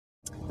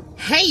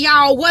Hey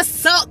y'all,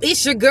 what's up?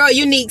 It's your girl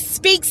Uniq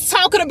Speaks,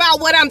 talking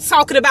about what I'm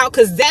talking about,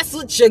 because that's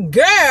what your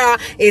girl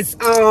is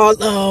all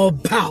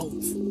about.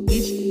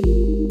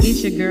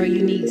 It's your girl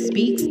Uniq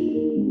Speaks,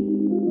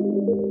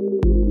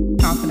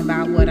 talking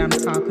about what I'm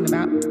talking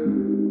about.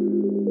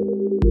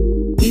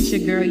 It's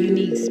your girl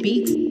Uniq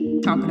Speaks,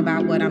 talking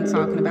about what I'm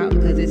talking about,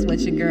 because it's what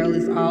your girl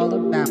is all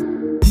about.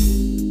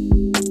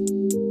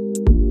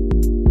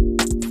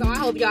 So I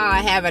hope y'all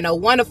are having a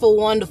wonderful,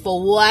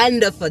 wonderful,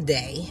 wonderful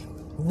day.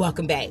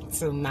 Welcome back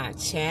to my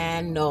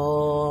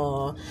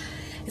channel.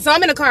 So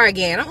I'm in the car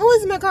again. I'm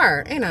always in my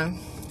car, ain't I?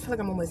 I feel like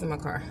I'm always in my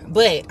car,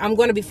 but I'm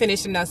going to be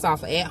finishing us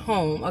off at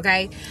home.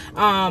 Okay.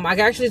 I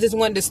actually just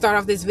wanted to start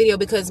off this video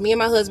because me and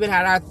my husband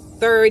had our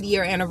 3rd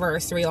year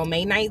anniversary on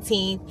May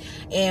 19th,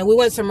 and we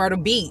went to Myrtle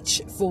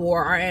Beach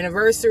for our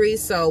anniversary.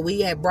 So we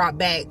had brought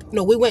back,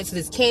 we went to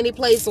this candy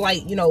place,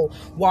 like,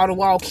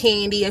 wall-to-wall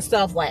candy and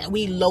stuff. Like,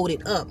 we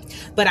loaded up.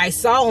 But I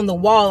saw on the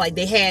wall, like,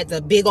 they had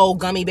the big old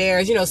gummy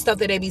bears, stuff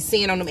that they be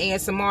seeing on them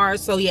ASMRs.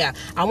 So yeah,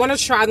 I want to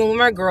try them with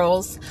my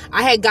girls.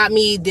 I had got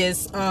me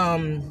this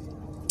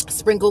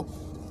sprinkle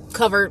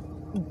covered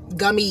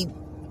gummy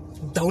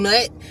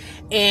donut,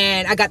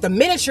 and I got the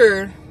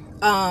miniature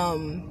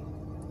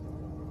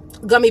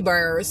gummy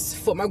bears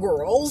for my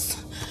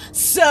girls.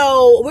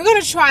 So we're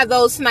gonna try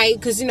those tonight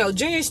because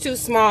Junior's too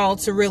small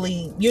to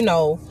really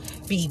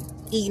be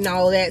eating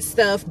all that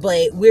stuff,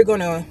 but we're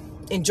gonna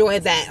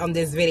enjoy that on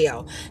this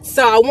video.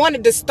 So I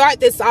wanted to start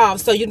this off,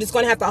 so you're just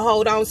gonna have to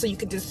hold on so you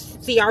can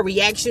just see our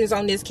reactions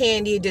on this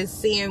candy,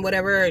 just seeing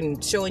whatever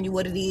and showing you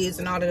what it is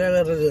and all that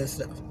other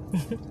stuff.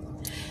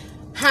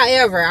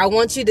 However, I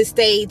want you to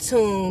stay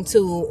tuned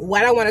to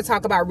what I want to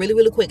talk about really,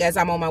 really quick as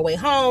I'm on my way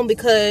home,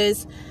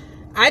 because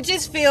I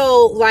just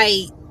feel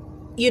like,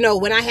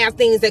 when I have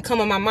things that come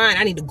on my mind,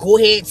 I need to go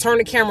ahead, turn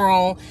the camera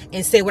on,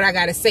 and say what I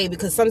got to say,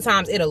 because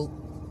sometimes it'll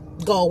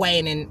go away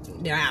and then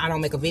I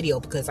don't make a video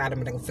because I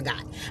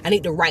forgot. I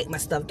need to write my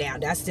stuff down.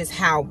 That's just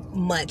how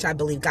much I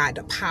believe God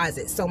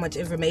deposits so much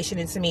information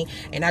into me,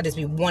 and I just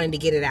be wanting to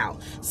get it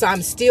out. So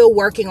I'm still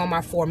working on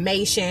my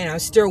formation. I'm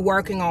still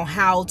working on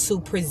how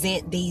to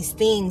present these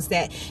things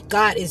that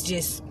God is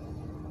just,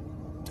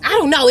 I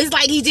don't know, it's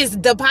like he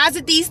just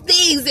deposit these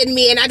things in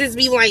me, and I just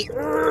be like,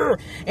 ugh.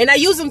 And I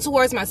use them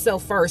towards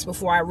myself first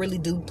before I really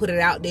do put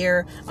it out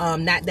there.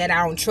 Not that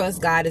I don't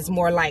trust God. It's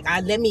more like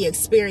let me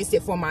experience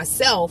it for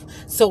myself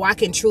so I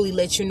can truly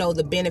let you know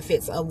the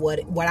benefits of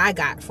what I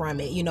got from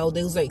it.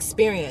 Those are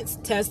experience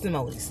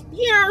testimonies.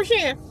 Yeah,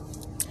 sure.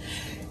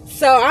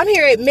 So I'm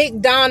here at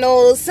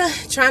McDonald's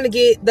trying to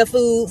get the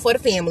food for the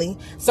family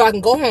so I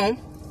can go home.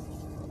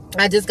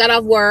 I just got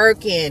off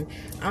work, and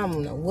I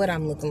don't know what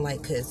I'm looking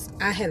like because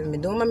I haven't been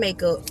doing my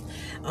makeup.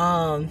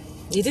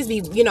 It just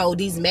be,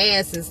 these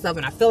masks and stuff,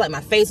 and I feel like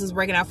my face was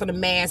breaking out for the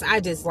mask.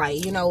 I just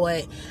like, you know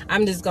what?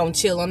 I'm just going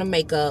to chill on the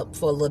makeup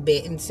for a little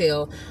bit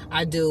until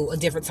I do a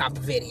different type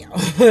of video.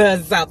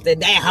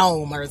 Something at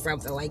home or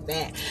something like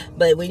that.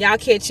 But when y'all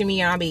catching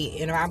me, I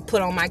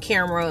put on my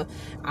camera,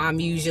 I'm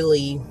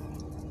usually,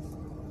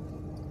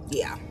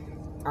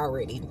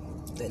 already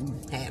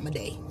had my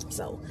day.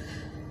 So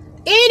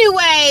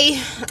anyway,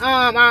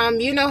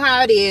 you know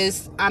how it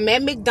is. I'm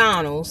at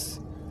McDonald's.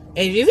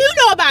 And if you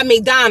know about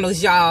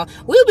McDonald's, y'all,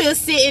 we'll be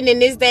sitting in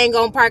this dang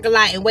on parking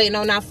lot and waiting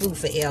on our food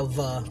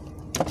forever.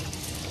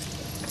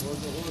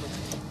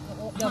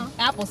 The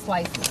apple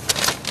slices.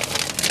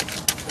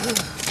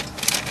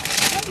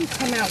 How do you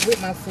come out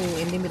with my food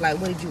and then be like,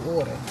 what did you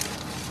order?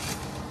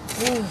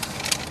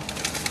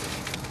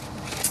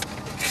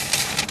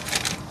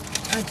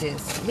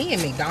 Me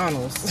and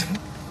McDonald's.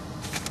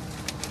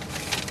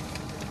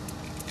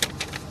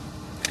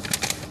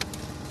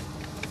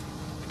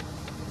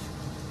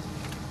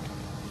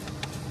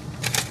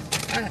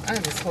 I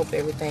just hope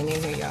everything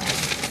in here, y'all,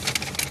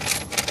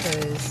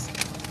 because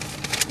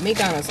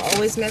McDonald's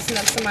always messing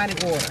up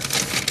somebody's order.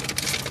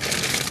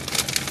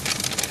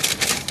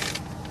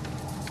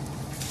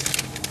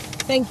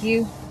 Thank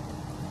you.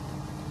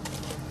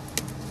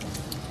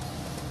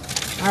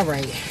 All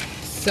right,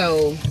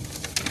 so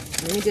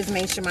let me just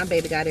make sure my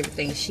baby got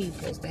everything she's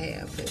supposed to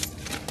have, because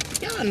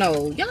y'all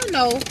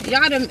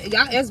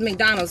as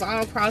McDonald's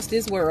all across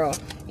this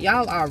world,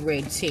 y'all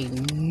already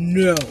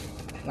know.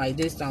 Like,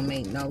 this don't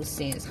make no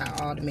sense how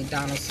all the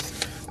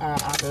McDonald's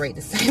operate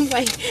the same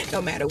way,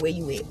 no matter where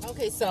you at.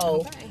 Okay,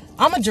 so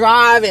I'm going to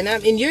drive,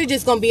 and you're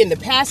just going to be in the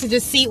passenger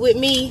seat with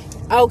me.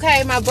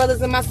 Okay, my brothers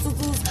and my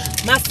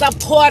sisters, my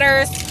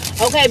supporters.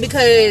 Okay,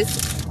 because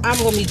I'm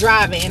going to be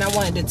driving, and I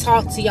wanted to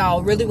talk to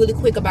y'all really, really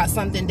quick about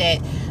something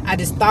that I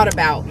just thought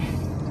about,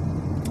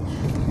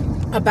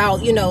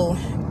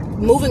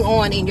 moving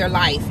on in your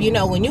life.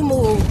 When you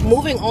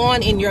moving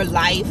on in your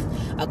life,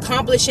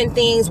 accomplishing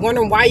things,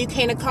 wondering why you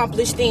can't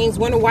accomplish things,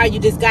 wondering why you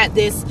just got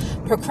this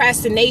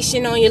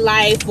procrastination on your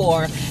life,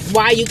 or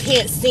why you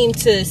can't seem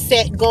to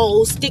set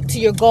goals, stick to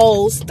your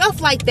goals,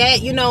 stuff like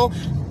that.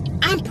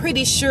 I'm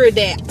pretty sure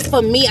that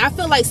for me, I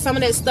feel like some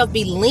of that stuff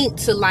be linked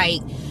to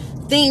like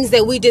things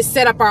that we just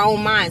set up our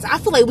own minds. I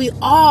feel like we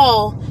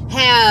all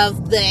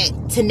have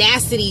that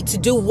tenacity to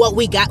do what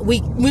we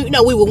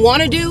know we would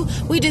want to do.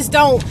 We just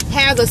don't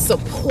have the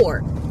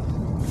support.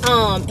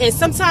 And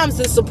sometimes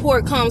the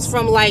support comes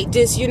from like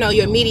just, you know,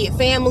 your immediate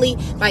family,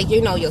 like,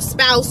 you know, your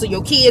spouse or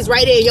your kids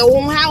right there in your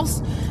own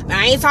house.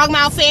 I ain't talking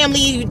about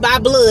family by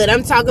blood.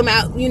 I'm talking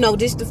about, you know,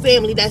 just the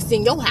family that's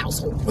in your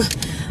household.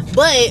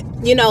 But,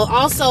 you know,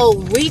 also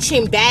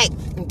reaching back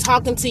and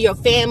talking to your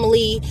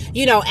family,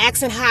 you know,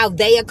 asking how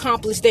they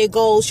accomplished their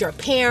goals, your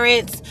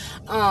parents,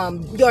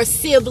 your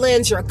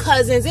siblings, your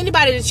cousins,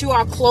 anybody that you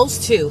are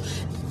close to.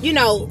 You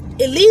know,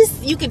 at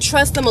least you can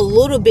trust them a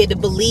little bit to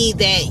believe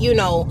that, you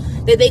know,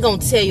 that they gonna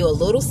tell you a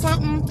little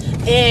something.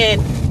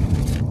 And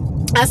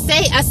I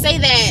say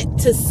that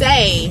to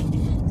say,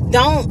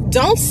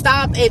 don't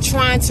stop at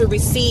trying to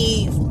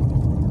receive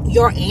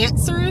your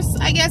answers,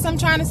 I guess I'm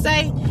trying to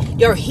say.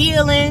 Your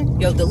healing,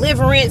 your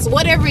deliverance,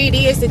 whatever it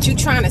is that you're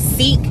trying to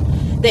seek,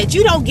 that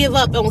you don't give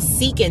up on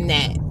seeking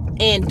that.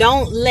 And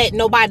don't let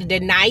nobody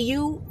deny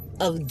you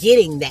of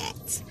getting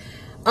that.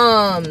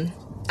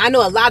 I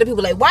know a lot of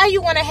people like, why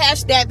you want to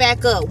hash that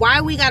back up?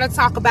 Why we got to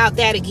talk about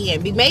that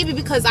again? Maybe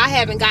because I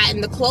haven't gotten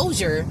the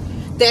closure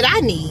that I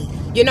need.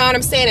 You know what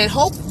I'm saying? And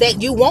hope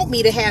that you want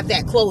me to have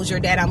that closure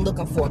that I'm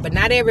looking for. But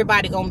not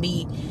everybody going to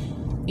be,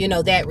 you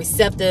know, that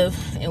receptive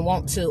and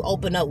want to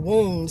open up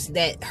wounds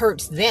that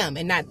hurts them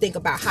and not think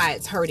about how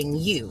it's hurting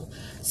you.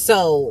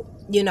 So,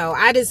 you know,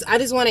 I just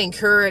want to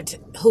encourage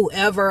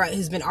whoever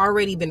has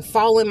already been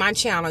following my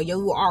channel.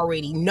 You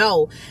already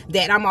know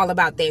that I'm all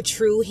about that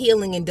true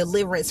healing and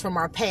deliverance from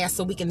our past,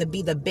 so we can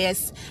be the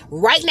best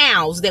right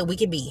nows that we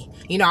can be.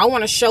 You know, I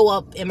want to show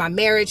up in my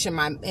marriage, in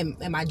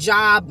my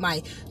job,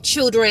 my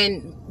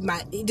children,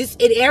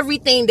 in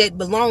everything that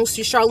belongs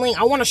to Charlene.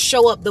 I want to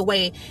show up the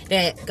way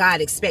that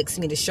God expects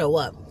me to show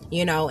up.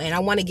 You know, and I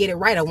want to get it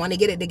right. I want to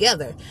get it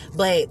together.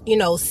 But, you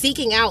know,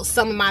 seeking out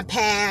some of my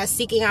past,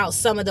 seeking out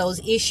some of those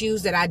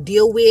issues that I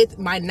deal with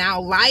my now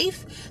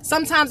life,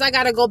 sometimes I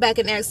got to go back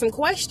and ask some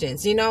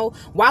questions. You know,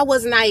 why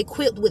wasn't I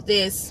equipped with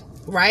this?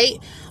 Right?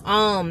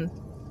 I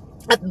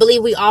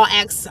believe we all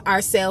ask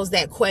ourselves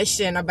that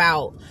question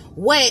about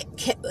what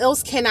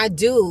else can I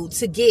do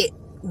to get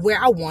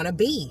where I want to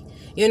be?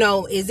 You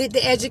know, is it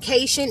the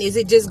education? Is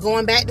it just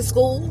going back to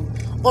school?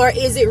 Or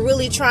is it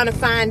really trying to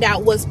find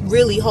out what's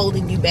really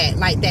holding you back?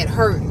 Like that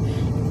hurt,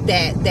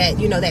 that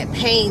you know, that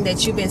pain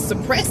that you've been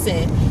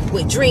suppressing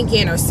with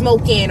drinking or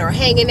smoking or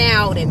hanging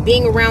out and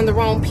being around the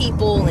wrong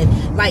people.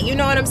 And like, you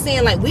know what I'm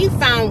saying? Like, we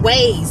found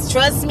ways.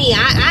 Trust me,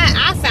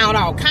 I found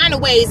all kind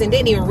of ways and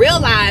didn't even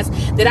realize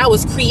that I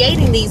was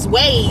creating these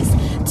ways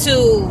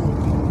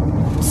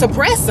to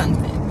suppress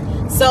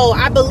something. So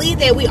I believe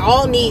that we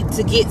all need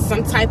to get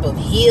some type of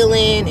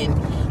healing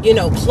and, you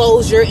know,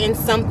 closure in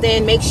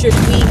something. Make sure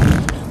we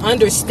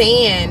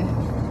understand,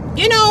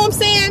 you know what I'm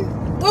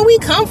saying, where we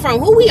come from,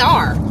 who we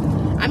are.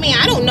 I mean,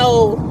 I don't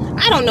know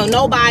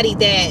nobody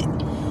that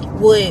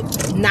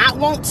would not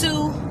want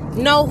to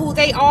know who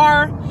they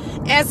are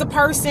as a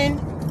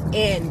person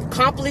and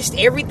accomplished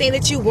everything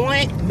that you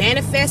want,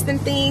 manifesting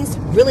things,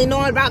 really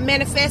knowing about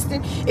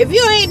manifesting. If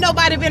you ain't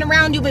nobody been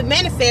around you but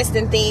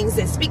manifesting things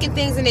and speaking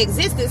things in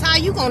existence, how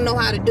you gonna know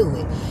how to do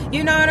it?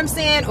 You know what I'm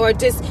saying? Or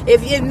just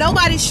if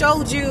nobody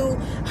showed you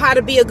how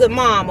to be a good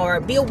mom or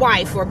be a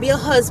wife or be a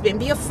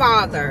husband, be a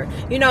father,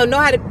 you know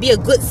how to be a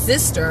good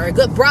sister or a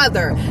good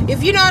brother.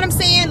 If you know what I'm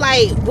saying,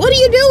 like, what do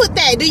you do with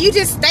that? Do you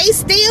just stay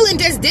still and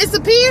just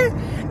disappear?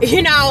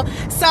 You know,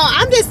 so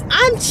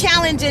I'm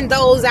challenging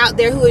those out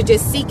there who are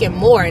just seeking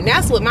more. And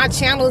that's what my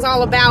channel is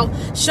all about,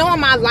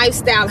 showing my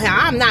lifestyle,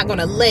 how I'm not going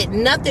to let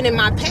nothing in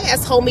my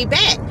past hold me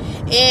back.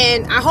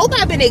 And I hope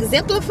I've been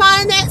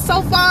exemplifying that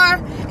so far.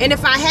 And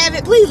if I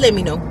haven't, please let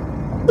me know.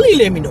 Please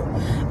let me know.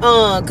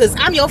 Because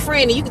I'm your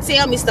friend and you can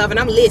tell me stuff and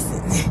I'm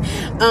listening.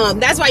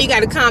 That's why you got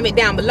to comment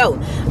down below.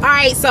 All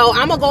right, so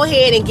I'm going to go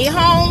ahead and get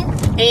home.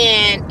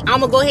 And I'm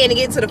going to go ahead and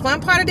get to the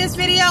fun part of this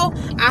video.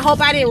 I hope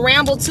I didn't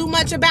ramble too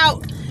much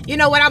about, you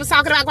know, what I'm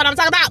talking about.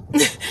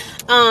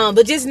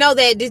 But just know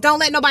that, just don't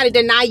let nobody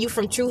deny you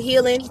from true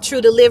healing, true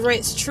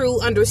deliverance,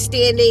 true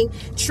understanding,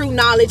 true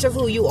knowledge of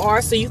who you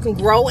are, so you can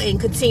grow and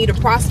continue to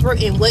prosper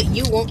in what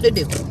you want to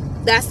do.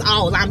 That's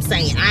all I'm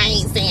saying. I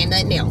ain't saying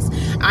nothing else.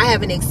 I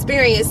have an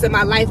experience in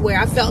my life where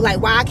I felt like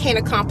why I can't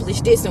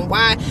accomplish this and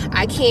why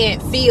I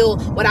can't feel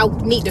what I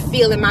need to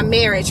feel in my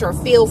marriage or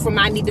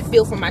I need to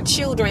feel for my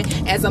children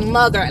as a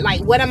mother.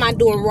 Like, what am I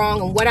doing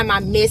wrong and what am I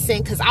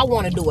missing? Because I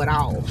want to do it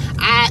all.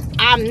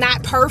 I'm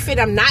not perfect.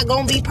 I'm not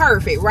going to be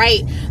perfect,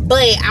 right?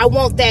 But I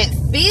want that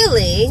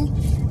feeling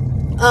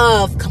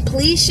of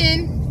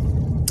completion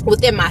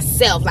within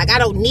myself. Like, I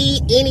don't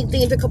need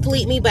anything to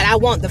complete me, but I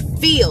want to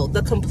feel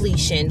the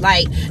completion,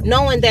 like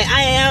knowing that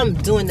I am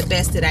doing the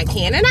best that I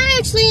can. And I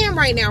actually am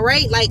right now,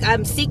 right? Like,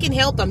 I'm seeking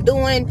help, I'm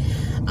doing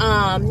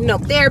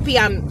therapy,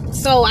 I'm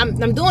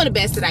doing the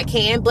best that I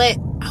can, but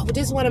I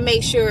just want to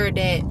make sure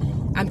that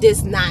I'm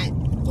just not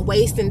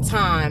wasting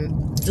time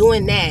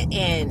doing that,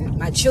 and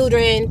my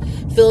children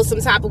feel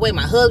some type of way,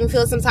 my husband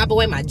feels some type of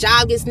way, my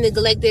job gets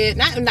neglected,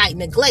 not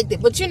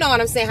neglected, but you know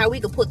what I'm saying, how we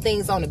could put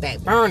things on the back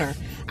burner.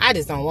 I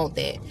just don't want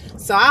that.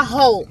 So I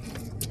hope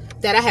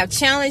that I have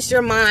challenged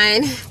your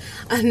mind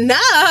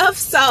enough.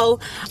 So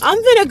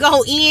I'm gonna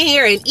go in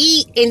here and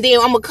eat, and then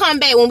I'm gonna come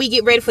back when we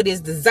get ready for this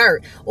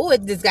dessert. Oh,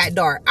 it just got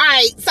dark. All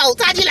right, so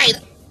talk to you later.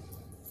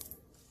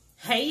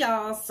 Hey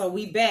y'all, so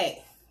we back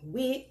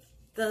with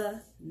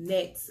the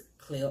next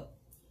clip.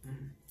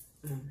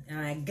 And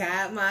I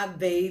got my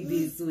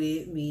babies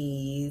with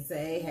me.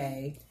 Say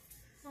hey.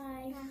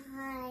 Hi.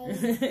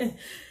 Hi.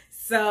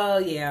 So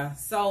yeah,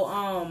 so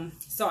I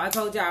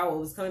told y'all I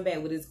was coming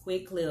back with this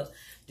quick clip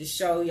to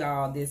show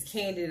y'all this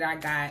candy that I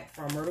got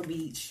from Myrtle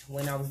Beach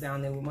when I was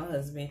down there with my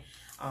husband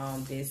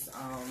this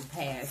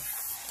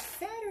past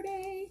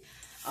Saturday.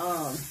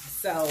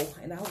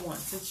 And I want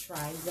to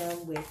try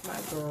them with my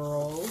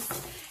girls,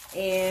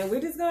 and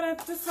we're just gonna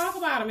just talk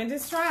about them and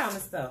just try them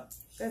and stuff.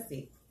 That's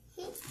it.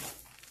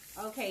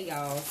 Okay,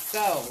 y'all.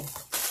 So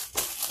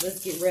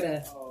let's get rid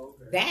of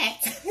that.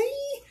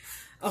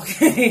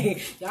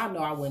 Okay, y'all know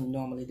I wouldn't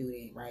normally do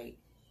that, right?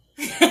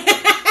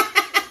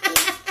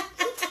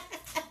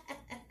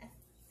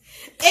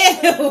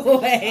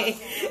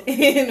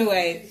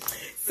 Anyway,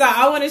 so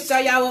I want to show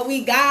y'all what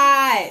we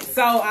got.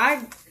 So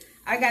I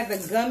got the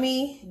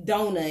gummy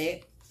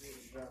donut.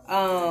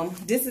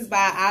 This is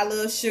by I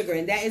Love Sugar,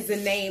 and that is the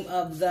name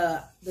of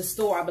the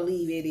store. I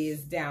believe it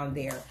is down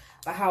there.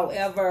 But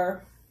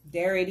however,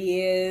 there it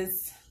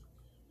is.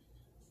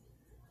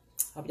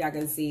 Hope y'all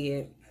can see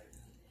it.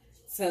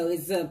 So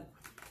it's I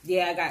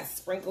got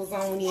sprinkles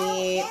on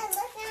it.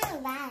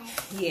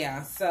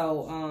 Yeah,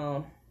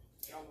 so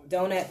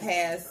donut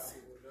pass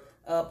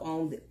up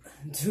on the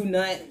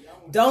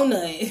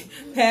donut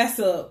pass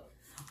up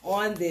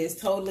on this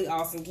totally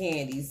awesome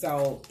candy.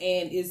 So,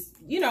 and it's,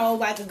 you know,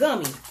 like a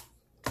gummy.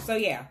 So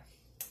yeah.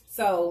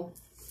 So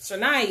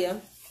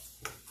Shania,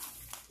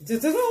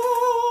 these are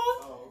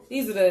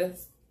the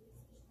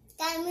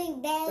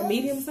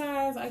medium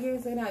size. I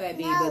guess they're not that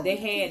big, but they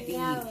had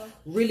the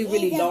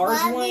really large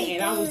one,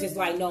 and I was just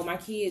like, no, my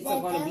kids are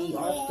gonna be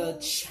off the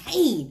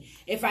chain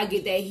if I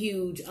get that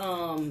huge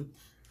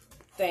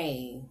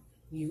thing.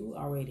 You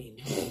already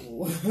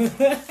know.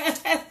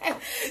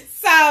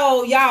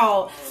 So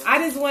y'all, I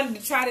just wanted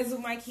to try this with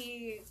my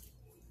kids.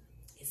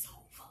 It's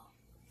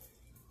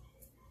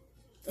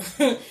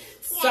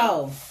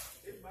over.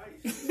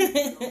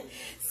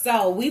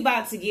 So we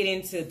about to get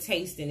into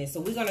tasting it. So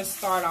we're gonna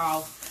start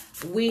off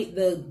with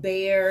the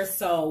bear,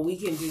 so we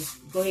can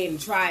just go ahead and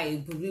try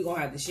it, because we're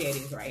gonna have to share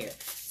this right here.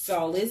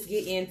 So let's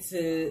get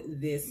into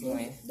this one.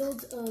 These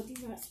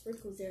aren't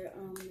sprinkles, they're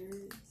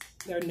nerds.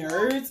 They're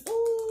nerds?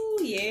 Ooh,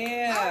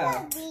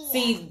 yeah.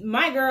 See,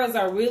 my girls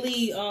are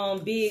really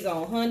big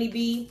on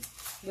honeybee.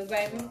 What's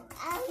that? I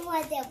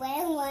want the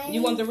red one.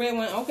 You want the red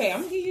one? Okay,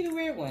 I'm gonna give you the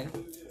red one.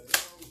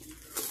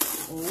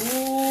 Ooh.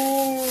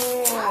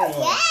 Oh,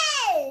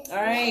 yes. All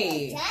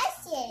right.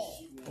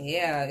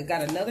 Yeah, it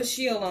got another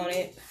shield on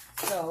it.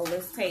 So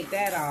let's take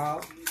that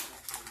off.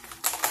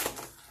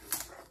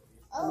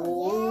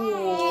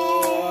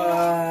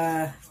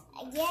 Oh,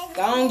 yeah.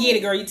 Go on, get it,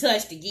 girl. You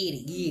touched it. Get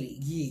it.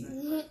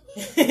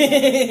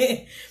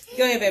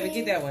 Go ahead, baby.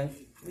 Get that one.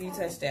 You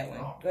touched that one.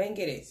 Go ahead and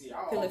get it.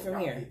 Peel it from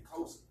here.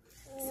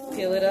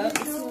 Peel it up.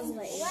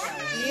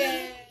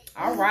 Yeah.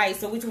 All right.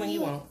 So which one you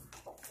want?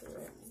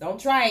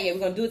 Don't try it yet.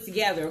 We're going to do it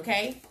together,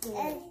 okay?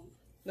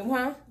 The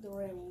red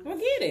one. Go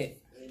get it.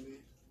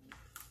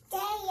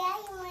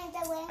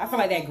 I feel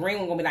like that green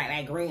one going to be like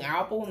that green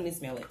apple. Let me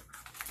smell it.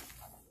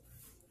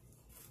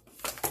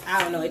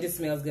 I don't know. It just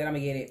smells good. I'm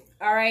going to get it.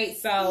 All right.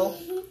 So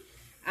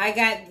I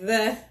got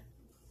the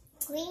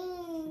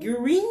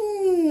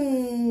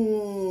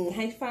green.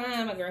 High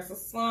five. My girl's so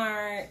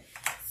smart.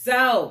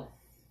 So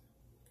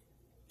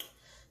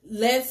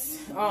let's,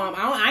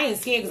 I ain't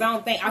scared because I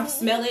don't think, I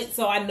smell it.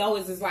 So I know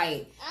it's just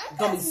like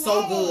going to be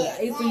so good.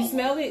 So you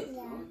smell it?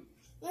 Yeah.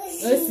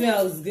 It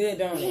smells good,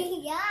 don't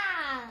it? Yeah.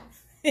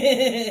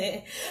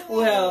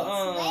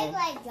 Well, smells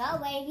like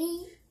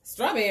strawberry.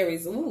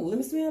 Strawberries. Ooh, let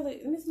me smell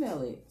it.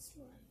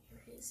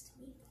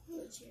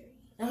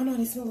 I don't know.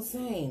 They smell the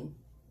same.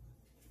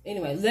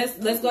 Anyway,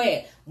 let's go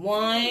ahead.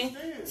 1,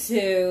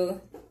 2,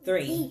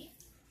 3.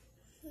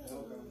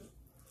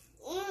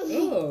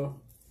 Ooh.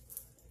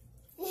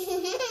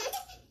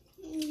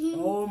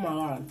 Oh my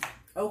God.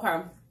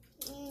 Okay.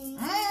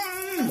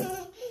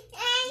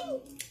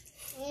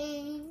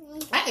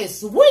 That is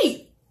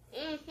sweet.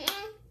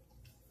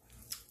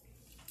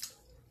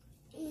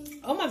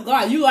 Oh my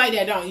God, you like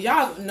that, don't you?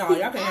 Y'all, no,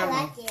 y'all can't have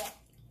like them. It.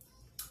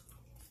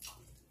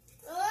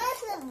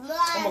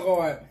 Oh my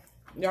God,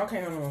 y'all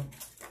can't have them.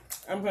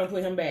 I'm gonna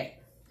put him back.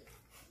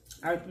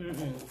 I don't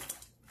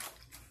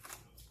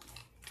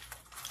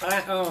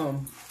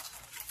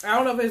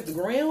know if it's the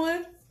green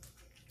one,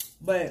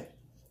 but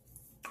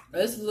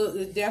it's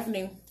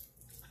definitely.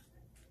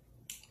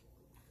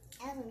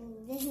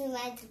 This is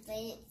my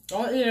favorite.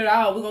 Don't eat it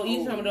all. We're gonna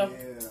eat some of them.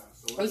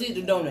 Let's eat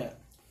the donut.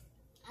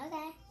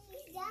 Okay.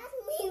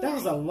 That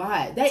was a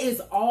lot. That is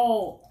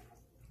all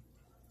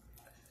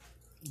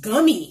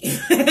gummy.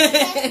 What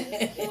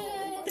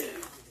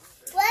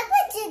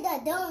put in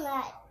the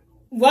donut?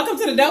 Welcome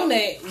to the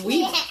donut.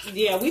 We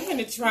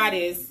finna try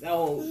this.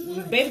 So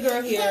baby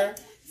girl here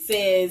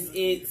says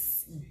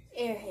it's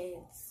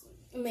Airheads.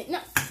 I mean, no.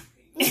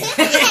 you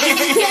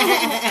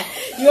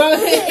want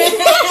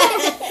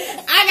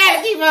I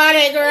gotta keep all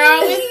that,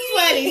 girl. It's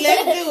funny.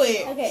 Let's do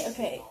it.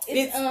 Okay.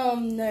 It's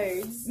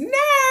nerds.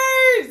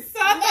 Nerds. So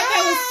I thought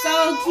that was so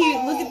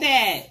cute. Look at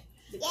that.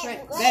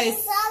 That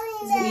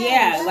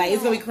is like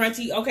it's gonna be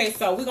crunchy. Okay,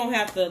 so we're gonna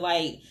have to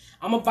like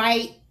I'm gonna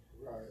bite.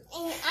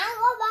 And I'm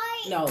gonna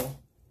bite. No.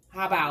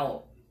 How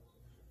about?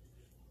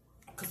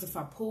 Because if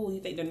I pull,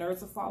 you think the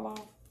nerds will fall off?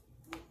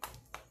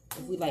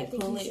 If we like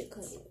pull it,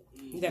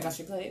 you think I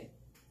should cut it?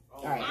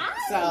 All right.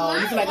 So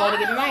you feel like going to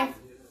get the knife?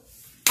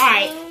 All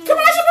right.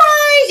 Commercial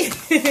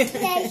break.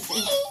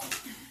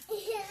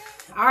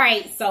 All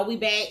right. So we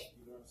back.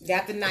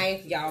 Got the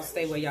knife. Y'all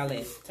stay where y'all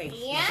at. Take it.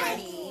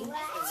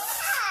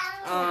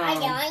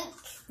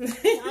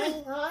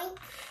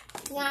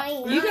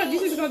 You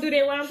just gonna do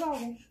that while I'm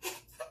talking?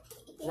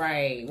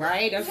 Right.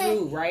 That's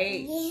rude,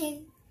 right?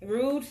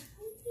 Rude?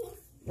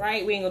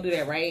 Right? We ain't gonna do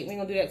that, right? We ain't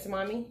gonna do that to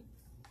mommy?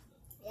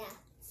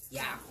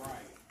 Yeah.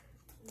 Right.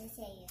 Let's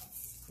say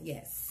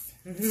yes.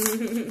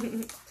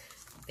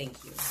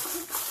 Thank you.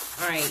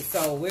 Alright,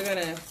 so we're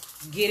gonna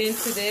get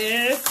into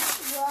this.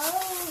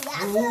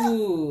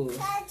 Ooh.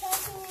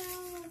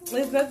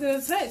 Let's go to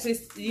the touch.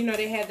 It's, you know,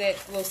 they have that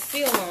little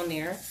seal on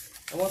there.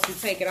 And once we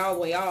take it all the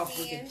way off,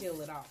 we can peel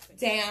it off.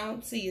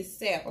 Down to your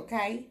step,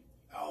 okay?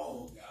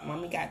 Oh, God.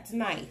 Mommy got the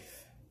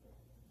knife.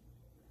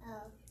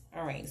 Oh.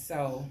 All right,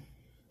 so.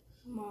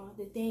 Mom,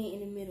 the thing in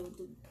the middle.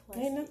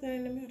 There ain't nothing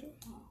in the middle.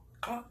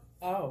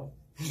 Oh.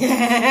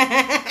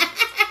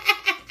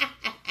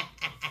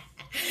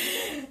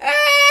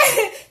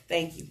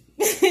 Thank you.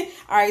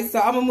 All right, so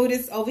I'm going to move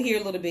this over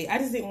here a little bit. I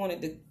just didn't want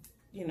it to,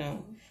 you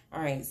know.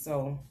 All right,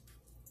 so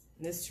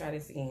let's try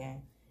this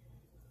again.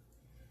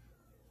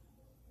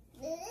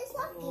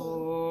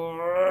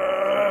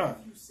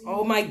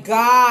 Oh my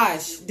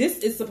gosh. This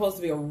is supposed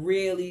to be a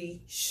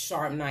really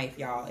sharp knife,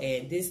 y'all.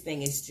 And this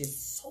thing is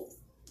just so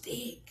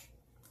thick.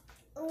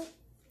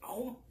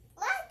 Oh.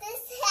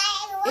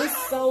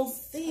 It's so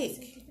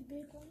thick.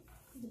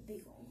 The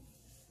big one.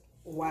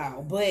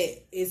 Wow.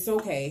 But it's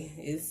okay.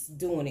 It's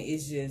doing it.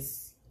 It's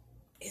just,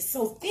 it's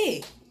so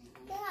thick.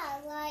 Yeah,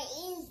 like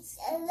it's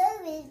a little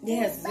bit.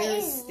 Yeah, it's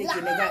very thick.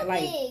 And they got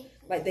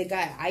like they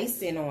got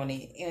icing on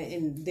it.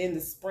 And then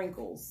the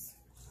sprinkles.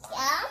 Yeah,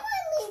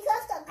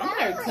 I'm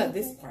gonna cut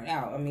this part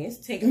out. I mean, it's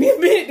taking me a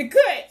minute to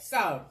cut.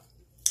 So,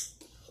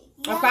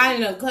 I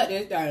finally done cut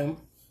this thing.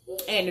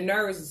 And the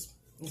nerves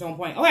is on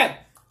point. Okay.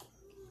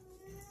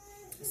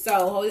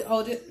 So,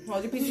 hold your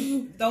piece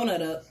of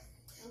donut up.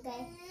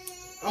 Okay.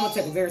 I'm gonna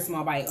take a very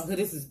small bite. Okay,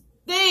 this is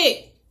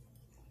thick.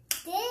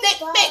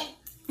 Thick.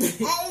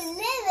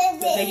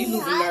 Okay, you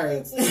losing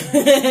nerves.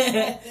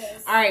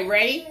 All right,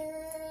 ready?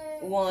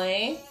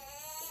 1,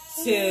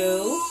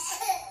 2.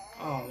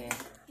 Oh, man.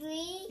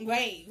 3.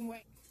 Wait.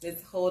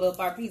 Let's hold up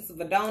our piece of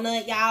a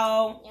donut,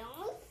 y'all.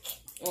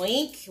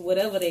 Yoink.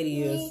 Whatever that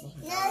is.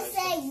 No,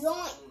 say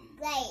yoink.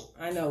 Wait.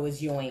 I know it's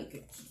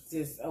yoink.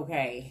 Just,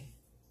 okay.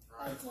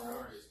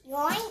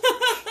 Yoink.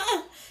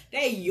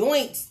 They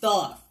yoink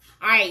stuff.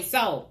 All right,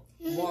 so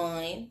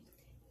 1,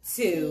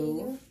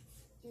 2.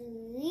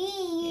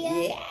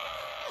 Yeah.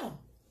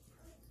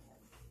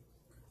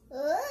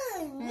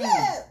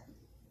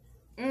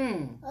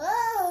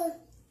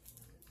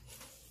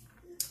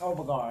 Oh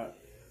my God.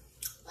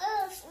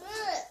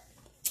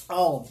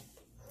 Oh.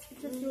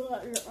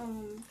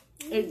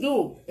 It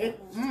do. It.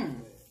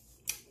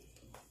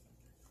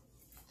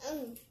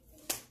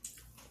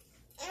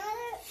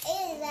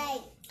 It's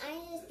like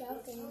I'm just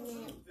joking.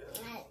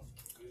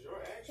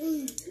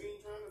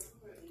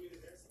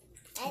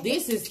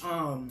 This is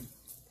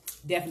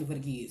definitely for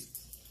the kids.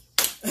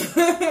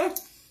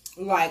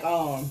 Like I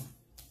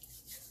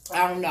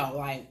don't know,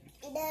 like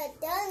the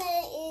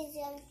donut is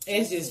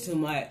it's just too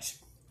much,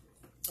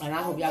 and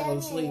I hope y'all go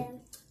to sleep.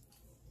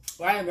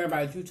 Well, I ain't worried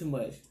about you too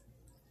much.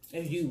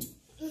 It's you,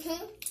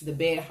 the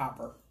bed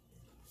hopper.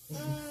 Yeah.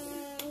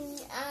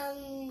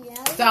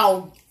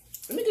 So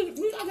let me do.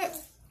 I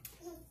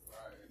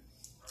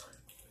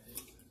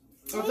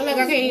feel like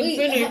I can't even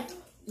finish.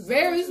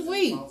 Very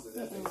sweet.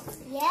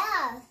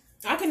 Yeah.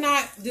 I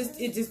cannot just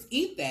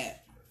eat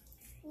that.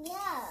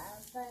 Yeah,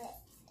 but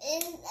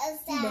it's a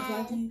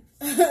sad.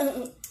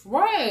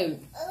 Right.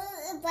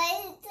 But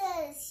it's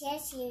a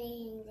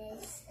sesame in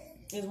this.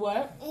 Is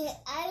what?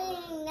 I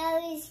didn't know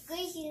it's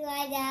squishy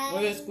like that.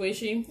 What is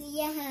squishy?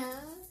 Yeah.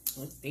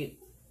 What's it?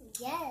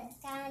 Yes,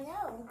 I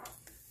know.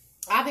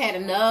 I've had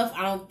enough.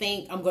 I don't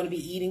think I'm going to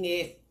be eating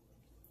it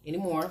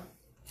anymore.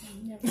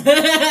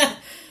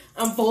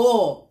 I'm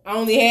full. I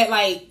only had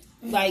like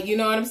you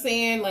know what I'm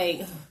saying?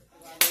 Like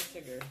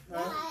sugar.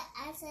 Huh?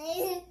 I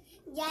said,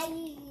 yeah,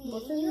 you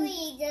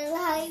eat the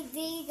like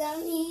big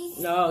gummies.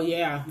 No,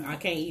 yeah. I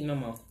can't eat no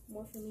more.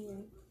 More for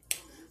me.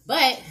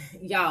 But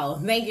y'all,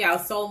 thank y'all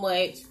so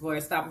much for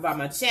stopping by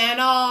my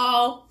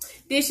channel.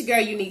 This your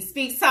girl Unique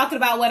Speaks, talking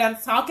about what I'm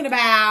talking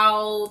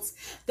about.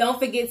 Don't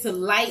forget to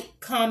like,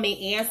 comment,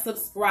 and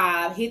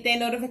subscribe. Hit that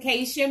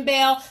notification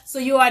bell so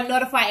you are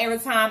notified every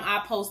time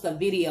I post a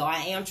video. I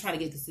am trying to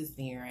get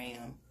consistent here.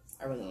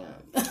 I really am.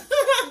 Bye-bye.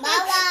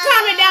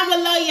 Comment down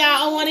below, y'all.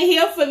 I want to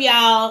hear from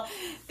y'all.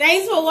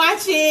 Thanks for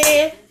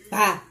watching.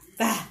 Bye.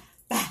 Bye.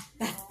 Bye.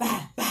 Bye. Bye.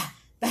 Bye.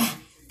 Bye.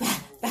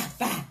 Bye.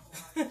 Bye.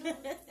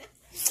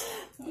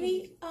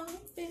 We are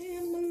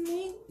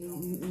family.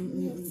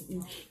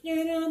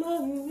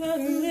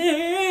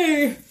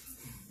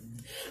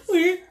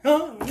 We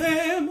are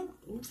family.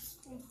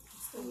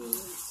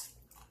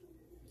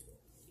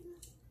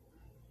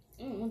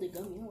 I don't want the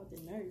gummy, I want the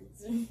nerds.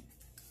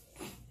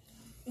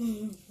 I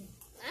need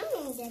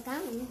the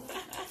gummy.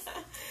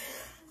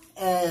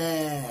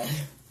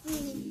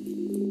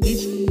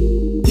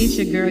 It's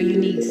your girl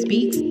Unique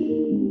Speaks,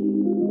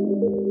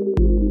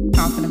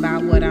 talking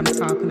about what I'm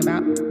talking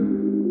about.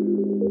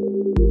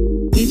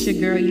 It's your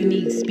girl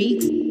Unique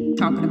Speaks,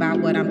 talking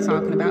about what I'm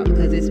talking about,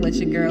 because it's what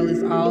your girl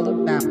is all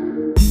about.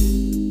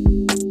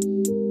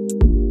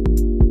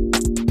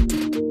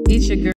 It's your girl.